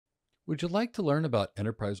Would you like to learn about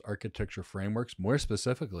enterprise architecture frameworks, more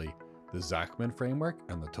specifically, the Zachman Framework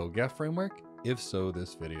and the TOGAF Framework? If so,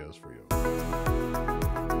 this video is for you.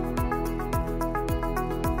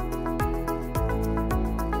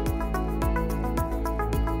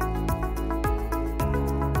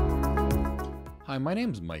 Hi, my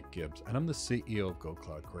name is Mike Gibbs, and I'm the CEO of Go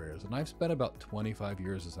Cloud Careers, and I've spent about 25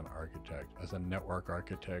 years as an architect, as a network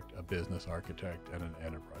architect, a business architect, and an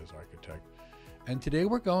enterprise architect. And today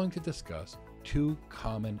we're going to discuss two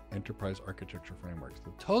common enterprise architecture frameworks, the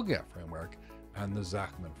TOGAF Framework and the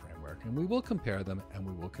Zachman Framework. And we will compare them and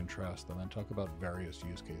we will contrast them and talk about various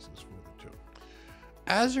use cases for the two.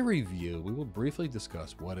 As a review, we will briefly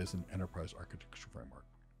discuss what is an enterprise architecture framework.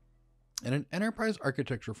 And an enterprise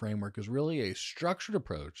architecture framework is really a structured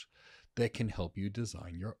approach that can help you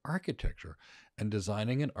design your architecture, and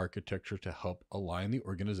designing an architecture to help align the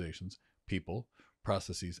organization's people,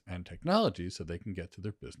 processes, and technologies so they can get to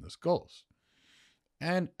their business goals.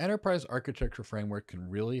 And enterprise architecture framework can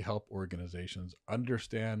really help organizations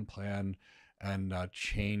understand, plan, and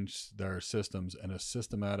change their systems in a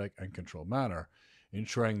systematic and controlled manner,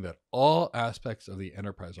 ensuring that all aspects of the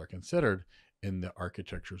enterprise are considered in the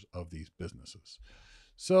architectures of these businesses.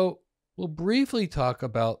 So we'll briefly talk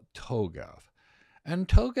about TOGAF. And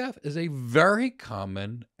TOGAF is a very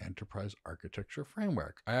common enterprise architecture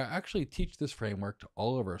framework. I actually teach this framework to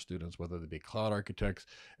all of our students, whether they be cloud architects,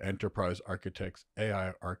 enterprise architects,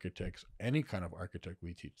 AI architects, any kind of architect,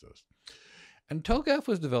 we teach this. And TOGAF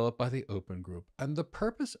was developed by the Open Group. And the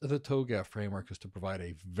purpose of the TOGAF framework is to provide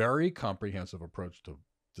a very comprehensive approach to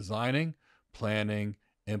designing, planning,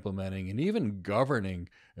 implementing, and even governing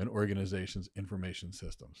an organization's information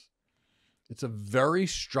systems. It's a very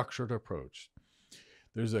structured approach.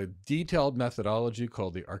 There's a detailed methodology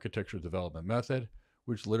called the architecture development method,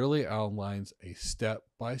 which literally outlines a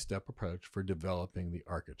step-by-step approach for developing the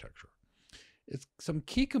architecture. Some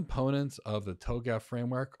key components of the TOGAF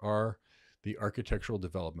framework are the architectural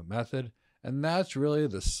development method, and that's really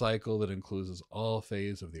the cycle that includes all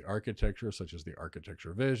phases of the architecture, such as the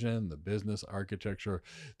architecture vision, the business architecture,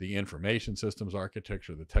 the information systems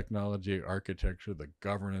architecture, the technology architecture, the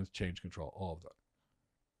governance, change control, all of that.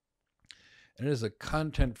 And it is a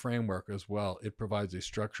content framework as well. It provides a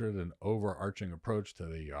structured and overarching approach to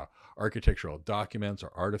the architectural documents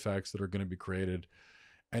or artifacts that are going to be created.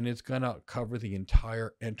 And it's going to cover the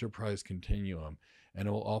entire enterprise continuum. And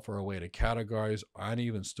it will offer a way to categorize and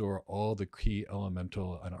even store all the key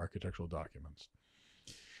elemental and architectural documents.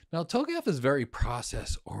 Now, TOGAF is very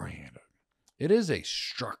process-oriented. It is a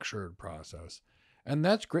structured process. And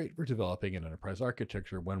that's great for developing an enterprise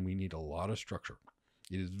architecture when we need a lot of structure.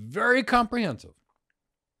 It is very comprehensive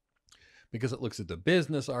because it looks at the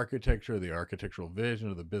business architecture, the architectural vision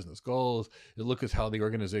of the business goals. It looks at how the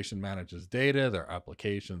organization manages data, their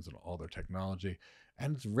applications, and all their technology.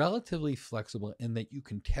 And it's relatively flexible in that you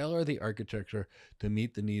can tailor the architecture to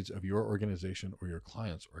meet the needs of your organization or your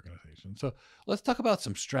client's organization. So let's talk about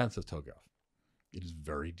some strengths of TOGAF. It is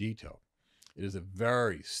very detailed. It is a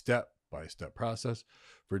very step-by-step process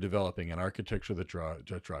for developing an architecture that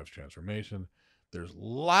drives transformation. There's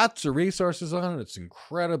lots of resources on it. It's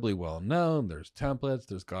incredibly well known. There's templates,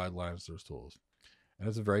 there's guidelines, there's tools. And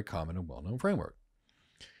it's a very common and well-known framework.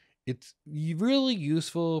 It's really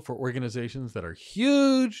useful for organizations that are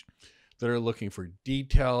huge, that are looking for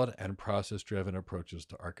detailed and process-driven approaches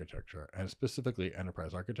to architecture, and specifically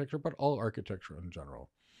enterprise architecture, but all architecture in general.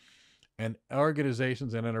 And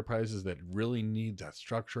organizations and enterprises that really need that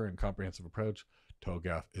structure and comprehensive approach,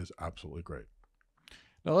 TOGAF is absolutely great.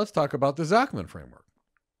 Now let's talk about the Zachman Framework.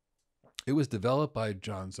 It was developed by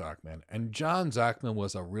John Zachman, and John Zachman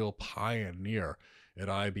was a real pioneer at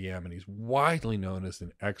IBM, and he's widely known as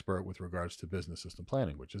an expert with regards to business system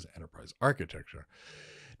planning, which is enterprise architecture.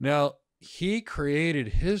 Now, he created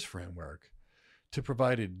his framework to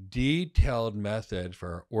provide a detailed method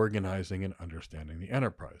for organizing and understanding the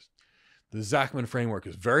enterprise. The Zachman Framework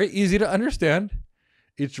is very easy to understand.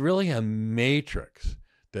 It's really a matrix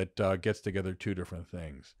that gets together two different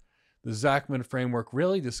things. The Zachman Framework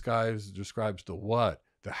really describes the what,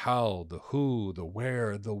 the how, the who, the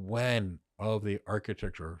where, the when of the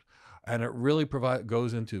architecture. And it really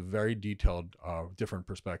goes into very detailed different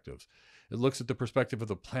perspectives. It looks at the perspective of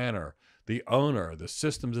the planner, the owner, the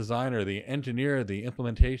system designer, the engineer, the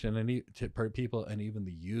implementation and people, and even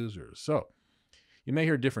the users. So you may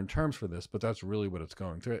hear different terms for this, but that's really what it's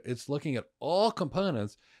going through. It's looking at all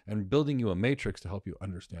components and building you a matrix to help you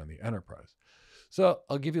understand the enterprise. So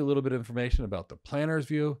I'll give you a little bit of information about the planner's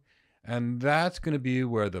view And that's going to be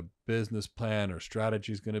where the business plan or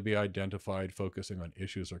strategy is going to be identified, focusing on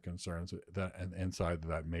issues or concerns that and inside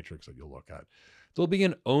that matrix that you'll look at. There'll be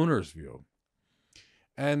an owner's view.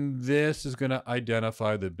 And this is going to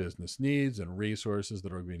identify the business needs and resources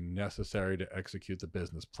that are going to be necessary to execute the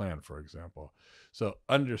business plan, for example. So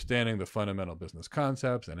understanding the fundamental business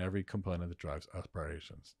concepts and every component that drives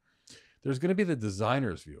operations. There's going to be the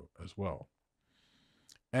designer's view as well.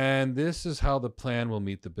 And this is how the plan will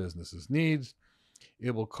meet the business's needs.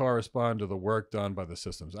 It will correspond to the work done by the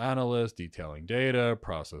systems analyst, detailing data,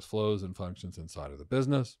 process flows, and functions inside of the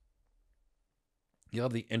business. You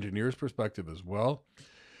have the engineer's perspective as well.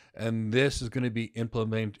 And this is going to be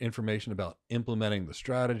information about implementing the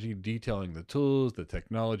strategy, detailing the tools, the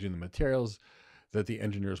technology, and the materials that the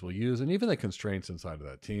engineers will use, and even the constraints inside of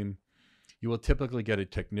that team. You will typically get a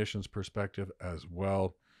technician's perspective as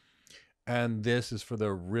well. And this is for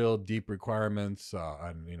the real deep requirements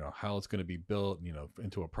on, how it's going to be built,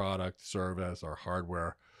 into a product, service, or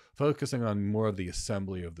hardware, focusing on more of the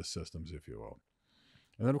assembly of the systems, if you will.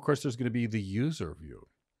 And then, of course, there's going to be the user view.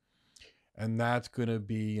 And that's going to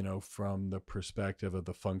be, from the perspective of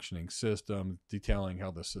the functioning system, detailing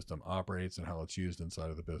how the system operates and how it's used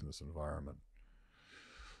inside of the business environment.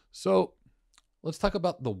 So let's talk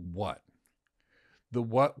about the what. The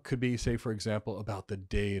what could be, say, for example, about the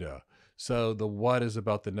data. So the what is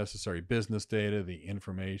about the necessary business data, the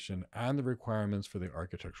information, and the requirements for the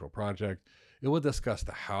architectural project. It will discuss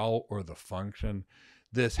the how or the function.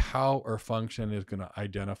 This how or function is going to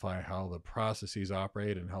identify how the processes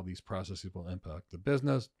operate and how these processes will impact the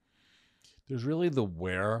business. There's really the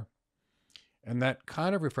where, and that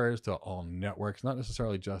kind of refers to all networks, not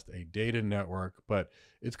necessarily just a data network, but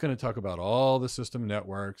it's going to talk about all the system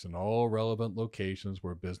networks and all relevant locations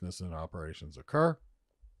where business and operations occur.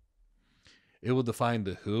 It will define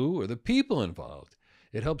the who or the people involved.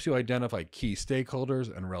 It helps you identify key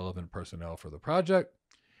stakeholders and relevant personnel for the project.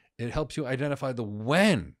 It helps you identify the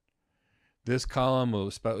when. This column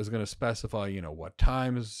is going to specify, what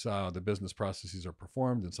times the business processes are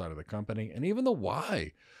performed inside of the company, and even the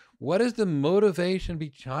why. What is the motivation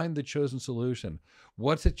behind the chosen solution?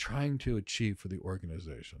 What's it trying to achieve for the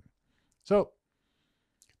organization? So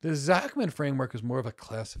the Zachman framework is more of a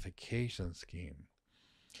classification scheme.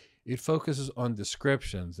 It focuses on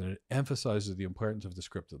descriptions and it emphasizes the importance of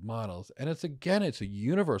descriptive models. And it's a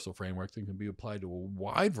universal framework that can be applied to a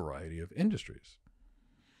wide variety of industries.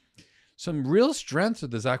 Some real strengths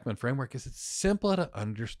of the Zachman framework is it's simple to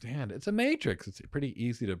understand. It's a matrix. It's pretty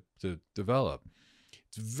easy to develop.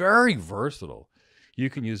 It's very versatile.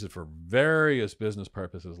 You can use it for various business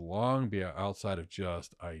purposes long outside of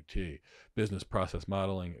just IT, business process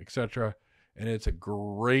modeling, etc. And it's a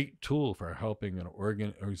great tool for helping an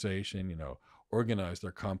organization, organize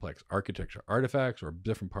their complex architecture artifacts or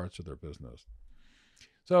different parts of their business.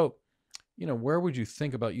 So, where would you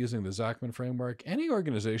think about using the Zachman framework? Any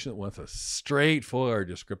organization that wants a straightforward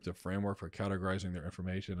descriptive framework for categorizing their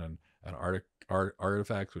information and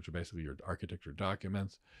artifacts, which are basically your architecture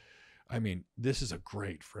documents. This is a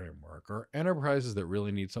great framework. Or enterprises that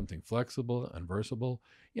really need something flexible and versatile,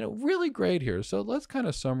 really great here. So let's kind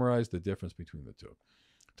of summarize the difference between the two.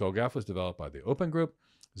 TOGAF was developed by the Open Group.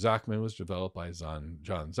 Zachman was developed by John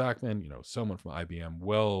Zachman, someone from IBM,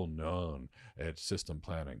 well known at system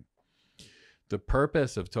planning. The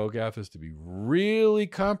purpose of TOGAF is to be really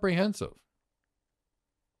comprehensive.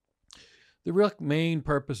 The real main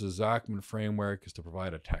purpose of Zachman Framework is to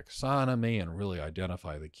provide a taxonomy and really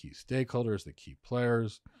identify the key stakeholders, the key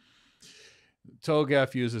players.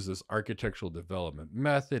 TOGAF uses this architectural development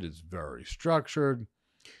method. It's very structured.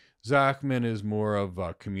 Zachman is more of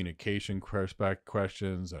communication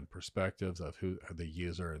questions and perspectives of who the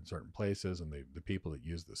user in certain places and the people that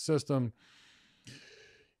use the system.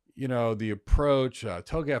 The approach,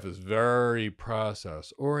 TOGAF is very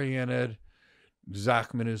process-oriented.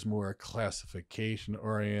 Zachman is more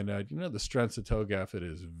classification-oriented. The strengths of TOGAF, it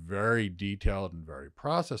is very detailed and very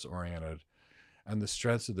process-oriented. And the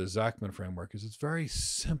strengths of the Zachman framework is it's very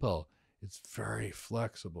simple. It's very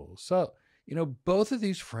flexible. So, both of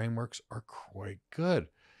these frameworks are quite good.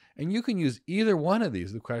 And you can use either one of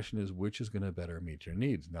these. The question is, which is going to better meet your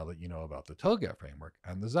needs now that you know about the TOGAF framework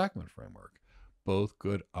and the Zachman framework? Both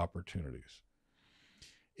good opportunities.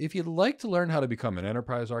 If you'd like to learn how to become an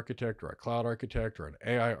enterprise architect or a cloud architect or an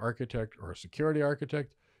AI architect or a security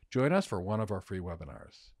architect, join us for one of our free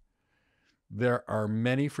webinars. There are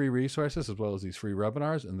many free resources as well as these free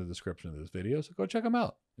webinars in the description of this video, so go check them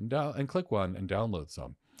out and click one and download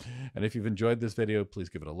some. And if you've enjoyed this video, please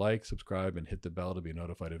give it a like, subscribe, and hit the bell to be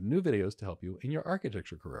notified of new videos to help you in your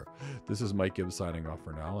architecture career. This is Mike Gibbs signing off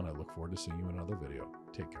for now, and I look forward to seeing you in another video.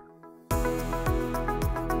 Take care.